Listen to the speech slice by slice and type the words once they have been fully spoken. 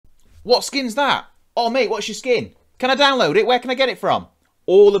What skin's that? Oh, mate, what's your skin? Can I download it? Where can I get it from?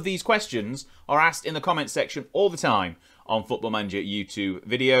 All of these questions are asked in the comments section all the time on Football Manager YouTube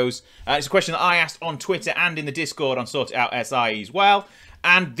videos. It's a question that I asked on Twitter and in the Discord on Sort It Out SI as well.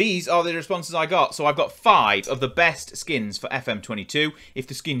 And these are the responses I got. So I've got 5 of the best skins for FM22. If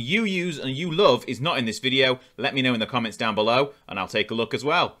the skin you use and you love is not in this video, let me know in the comments down below and I'll take a look as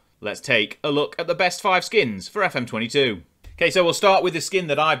well. Let's take a look at the best 5 skins for FM22. Okay, so we'll start with the skin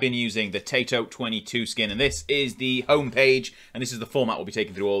that I've been using, the sortitoutsi skin, and this is the home page, and this is the format we'll be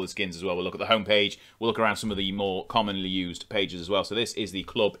taking through all the skins as well. We'll look at the home page, we'll look around some of the more commonly used pages as well. So this is the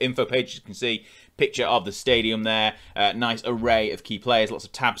club info page, as you can see, picture of the stadium there, nice array of key players, lots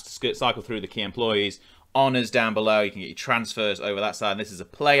of tabs to cycle through the key employees, honours down below, you can get your transfers over that side, and this is a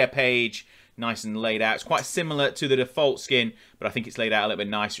player page. Nice and laid out. It's quite similar to the default skin, but I think it's laid out a little bit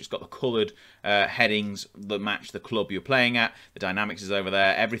nicer. It's got the coloured headings that match the club you're playing at. The dynamics is over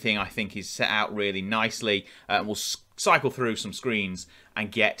there. Everything, I think, is set out really nicely. We'll cycle through some screens and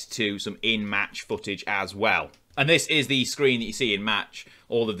get to some in-match footage as well. And this is the screen that you see in match.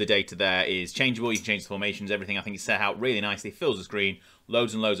 All of the data there is changeable. You can change the formations, everything. I think is set out really nicely. Fills the screen.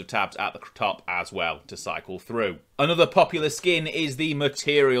 Loads and loads of tabs at the top as well to cycle through. Another popular skin is the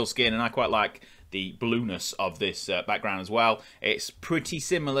material skin, and I quite like the blueness of this background as well. It's pretty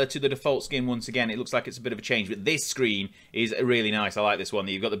similar to the default skin once again. It looks like it's a bit of a change, but this screen is really nice. I like this one.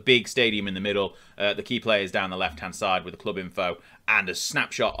 You've got the big stadium in the middle, the key players down the left-hand side with the club info, and a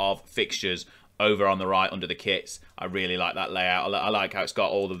snapshot of fixtures over on the right under the kits. I really like that layout. I like how it's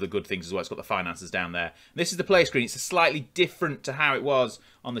got all of the good things as well. It's got the finances down there. This is the play screen. It's slightly different to how it was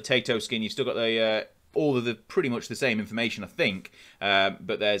on the Tato skin. You've still got the all of the pretty much the same information, I think,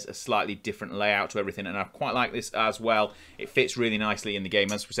 but there's a slightly different layout to everything, and I quite like this as well. It fits really nicely in the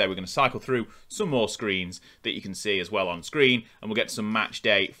game. As we say, we're going to cycle through some more screens that you can see as well on screen, and we'll get some match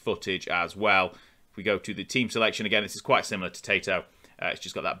day footage as well. If we go to the team selection again, this is quite similar to Tato. It's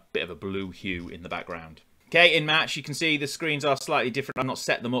just got that bit of a blue hue in the background. Okay, in match, you can see the screens are slightly different. I've not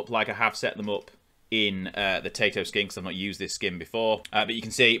set them up like I have set them up in the Tato skin because I've not used this skin before. But you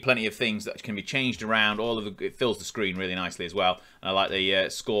can see plenty of things that can be changed around. It fills the screen really nicely as well. And I like the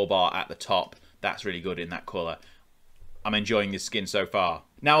score bar at the top. That's really good in that colour. I'm enjoying this skin so far.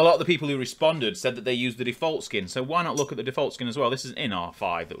 Now, a lot of the people who responded said that they used the default skin, so why not look at the default skin as well? This isn't in our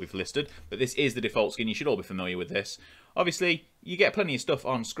 5 that we've listed, but this is the default skin. You should all be familiar with this. Obviously, you get plenty of stuff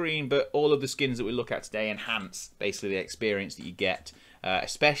on screen, but all of the skins that we look at today enhance basically the experience that you get.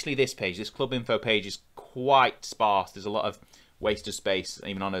 Especially this page. This club info page is quite sparse. There's a lot of waste of space,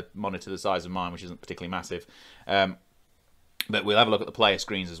 even on a monitor the size of mine, which isn't particularly massive. But we'll have a look at the player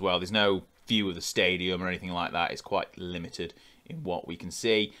screens as well. There's no view of the stadium or anything like that. It's quite limited in what we can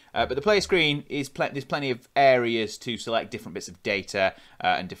see. But the player screen is there's plenty of areas to select different bits of data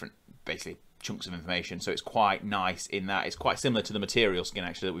and different basically chunks of information, so it's quite nice in that. It's quite similar to the material skin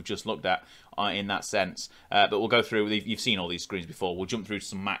actually that we've just looked at in that sense, but we'll go through, you've seen all these screens before. We'll jump through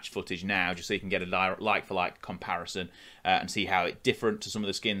some match footage now just so you can get a like for like comparison and see how it's different to some of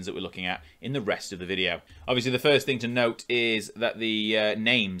the skins that we're looking at in the rest of the video. Obviously the first thing to note is that the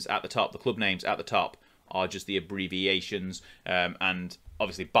names at the top, the club names at the top, are just the abbreviations, and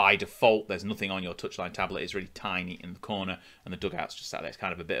obviously by default there's nothing on your touchline tablet. It's really tiny in the corner, and the dugout's just sat there. It's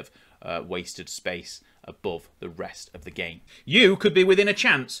kind of a bit of wasted space above the rest of the game. You could be within a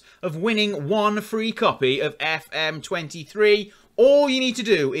chance of winning one free copy of FM23. All you need to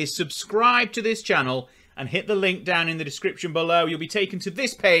do is subscribe to this channel and hit the link down in the description below. You'll be taken to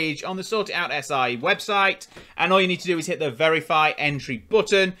this page on the Sort It Out SI website, and all you need to do is hit the verify entry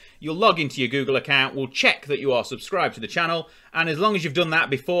button. You'll log into your Google account, we'll check that you are subscribed to the channel, and as long as you've done that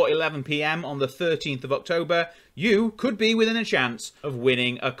before 11 PM on the 13th of October, you could be within a chance of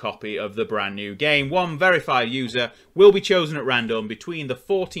winning a copy of the brand new game. One verified user will be chosen at random between the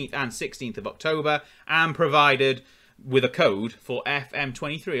 14th and 16th of October and provided with a code for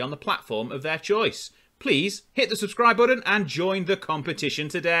FM23 on the platform of their choice. Please hit the subscribe button and join the competition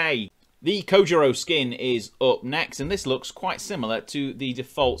today. The Kojiro skin is up next, and this looks quite similar to the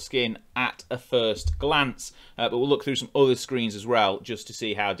default skin at a first glance, but we'll look through some other screens as well just to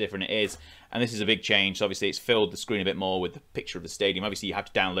see how different it is. And this is a big change, so obviously it's filled the screen a bit more with the picture of the stadium. Obviously you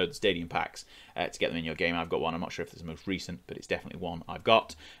have to download the stadium packs to get them in your game. I've got one. I'm not sure if it's the most recent, but it's definitely one I've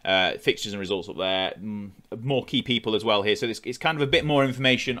got. Fixtures and results up there. More key people as well here. So it's kind of a bit more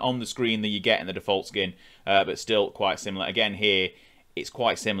information on the screen than you get in the default skin, but still quite similar. Again here, it's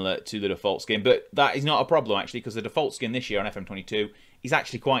quite similar to the default skin, but that is not a problem actually, because the default skin this year on FM22 is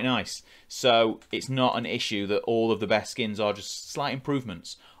actually quite nice. So it's not an issue that all of the best skins are just slight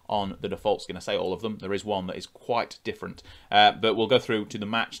improvements on the default skin. I say all of them. There is one that is quite different. But we'll go through to the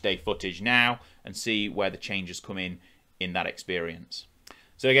match day footage now and see where the changes come in that experience.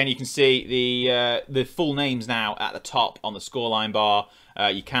 So again, you can see the full names now at the top on the scoreline bar.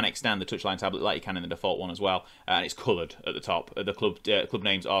 You can extend the touchline tablet like you can in the default one as well, and it's coloured at the top. The club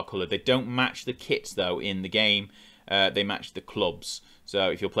names are coloured. They don't match the kits though in the game. They match the clubs. So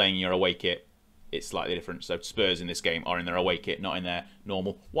if you're playing your away kit, it's slightly different. So Spurs in this game are in their away kit, not in their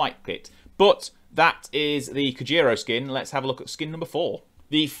normal white kit. But that is the Kojiro skin. Let's have a look at skin number 4.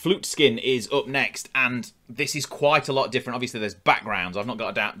 The flute skin is up next, and this is quite a lot different. Obviously, there's backgrounds. I've not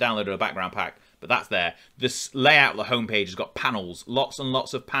got downloaded a background pack, but that's there. This layout of the homepage has got panels, lots and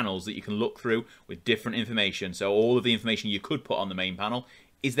lots of panels that you can look through with different information. So all of the information you could put on the main panel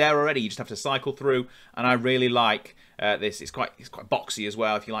is there already. You just have to cycle through, and I really like this. It's quite boxy as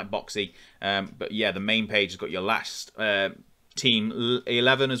well, if you like boxy. But yeah, the main page has got your last team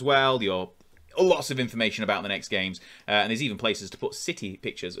 11 as well, your lots of information about the next games, and there's even places to put city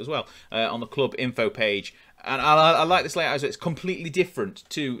pictures as well on the club info page. And I like this layout as it's completely different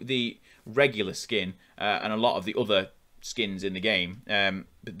to the regular skin and a lot of the other skins in the game.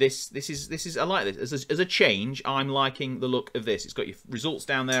 But this is I like this as a change. I'm liking the look of this. It's got your results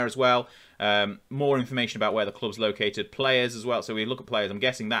down there as well. More information about where the club's located, players as well. So we look at players. I'm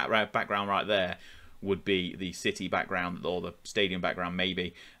guessing that background right there would be the city background or the stadium background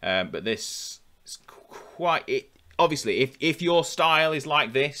maybe. But this is quite obviously if your style is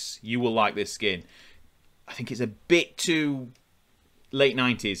like this, you will like this skin. I think it's a bit too late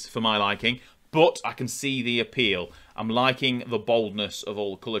 90s for my liking, but I can see the appeal. I'm liking the boldness of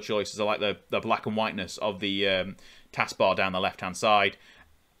all the colour choices. I like the black and whiteness of the taskbar down the left hand side.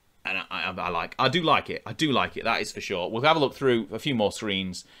 And I do like it. I do like it. That is for sure. We'll have a look through a few more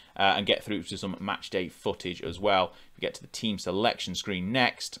screens and get through to some match day footage as well. We get to the team selection screen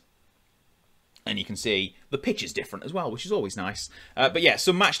next, and you can see the pitch is different as well, which is always nice. But yeah,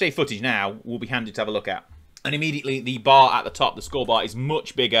 some match day footage now will be handy to have a look at. And immediately the bar at the top, the score bar, is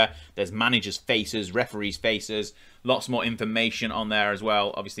much bigger. There's managers' faces, referees' faces, lots more information on there as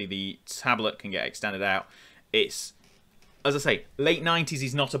well. Obviously, the tablet can get extended out. It's, as I say, late 90s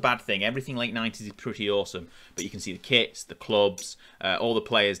is not a bad thing. Everything late 90s is pretty awesome. But you can see the kits, the clubs, all the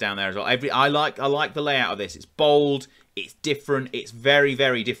players down there as well. I like the layout of this. It's bold, it's different, it's very,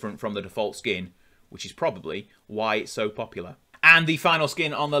 very different from the default skin, which is probably why it's so popular. And the final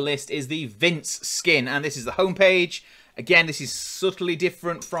skin on the list is the Vince skin, and this is the homepage. Again, this is subtly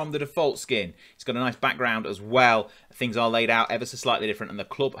different from the default skin. It's got a nice background as well. Things are laid out ever so slightly different. And the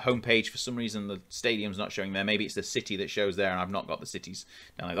club homepage, for some reason, the stadium's not showing there. Maybe it's the city that shows there, and I've not got the cities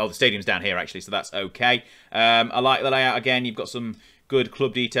down there. Oh, the stadium's down here, actually, so that's okay. I like the layout. Again, you've got some good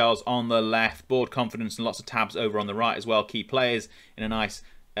club details on the left, board confidence, and lots of tabs over on the right as well. Key players in a nice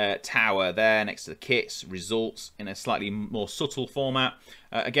tower there next to the kits, results in a slightly more subtle format.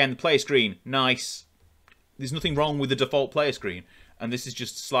 Again, the player screen, nice. There's nothing wrong with the default player screen, and this is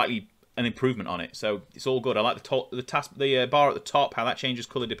just slightly an improvement on it, so it's all good. I like the bar at the top, how that changes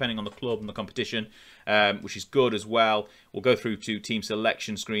colour depending on the club and the competition, which is good as well. We'll go through to team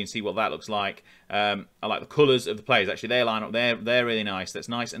selection screen, see what that looks like. I like the colours of the players. Actually, they line up. They're really nice. That's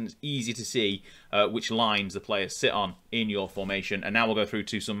nice, and it's easy to see which lines the players sit on in your formation. And now we'll go through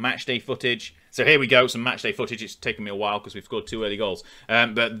to some match day footage. So here we go, some match day footage. It's taken me a while because we've scored 2 early goals,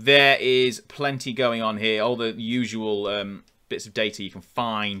 but there is plenty going on here. All the usual bits of data you can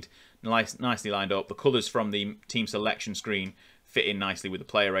find. Nicely lined up. The colours from the team selection screen fit in nicely with the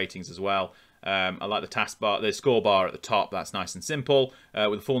player ratings as well. I like the taskbar, the score bar at the top. That's nice and simple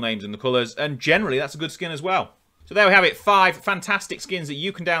with the full names and the colours. And generally, that's a good skin as well. So there we have it, 5 fantastic skins that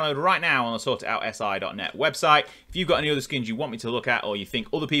you can download right now on the sortitoutsi.net website. If you've got any other skins you want me to look at or you think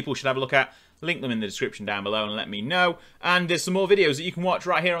other people should have a look at, link them in the description down below and let me know. And there's some more videos that you can watch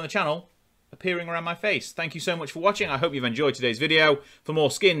right here on the channel appearing around my face. Thank you so much for watching. I hope you've enjoyed today's video. For more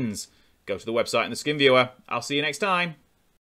skins, go to the website and the skin viewer. I'll see you next time.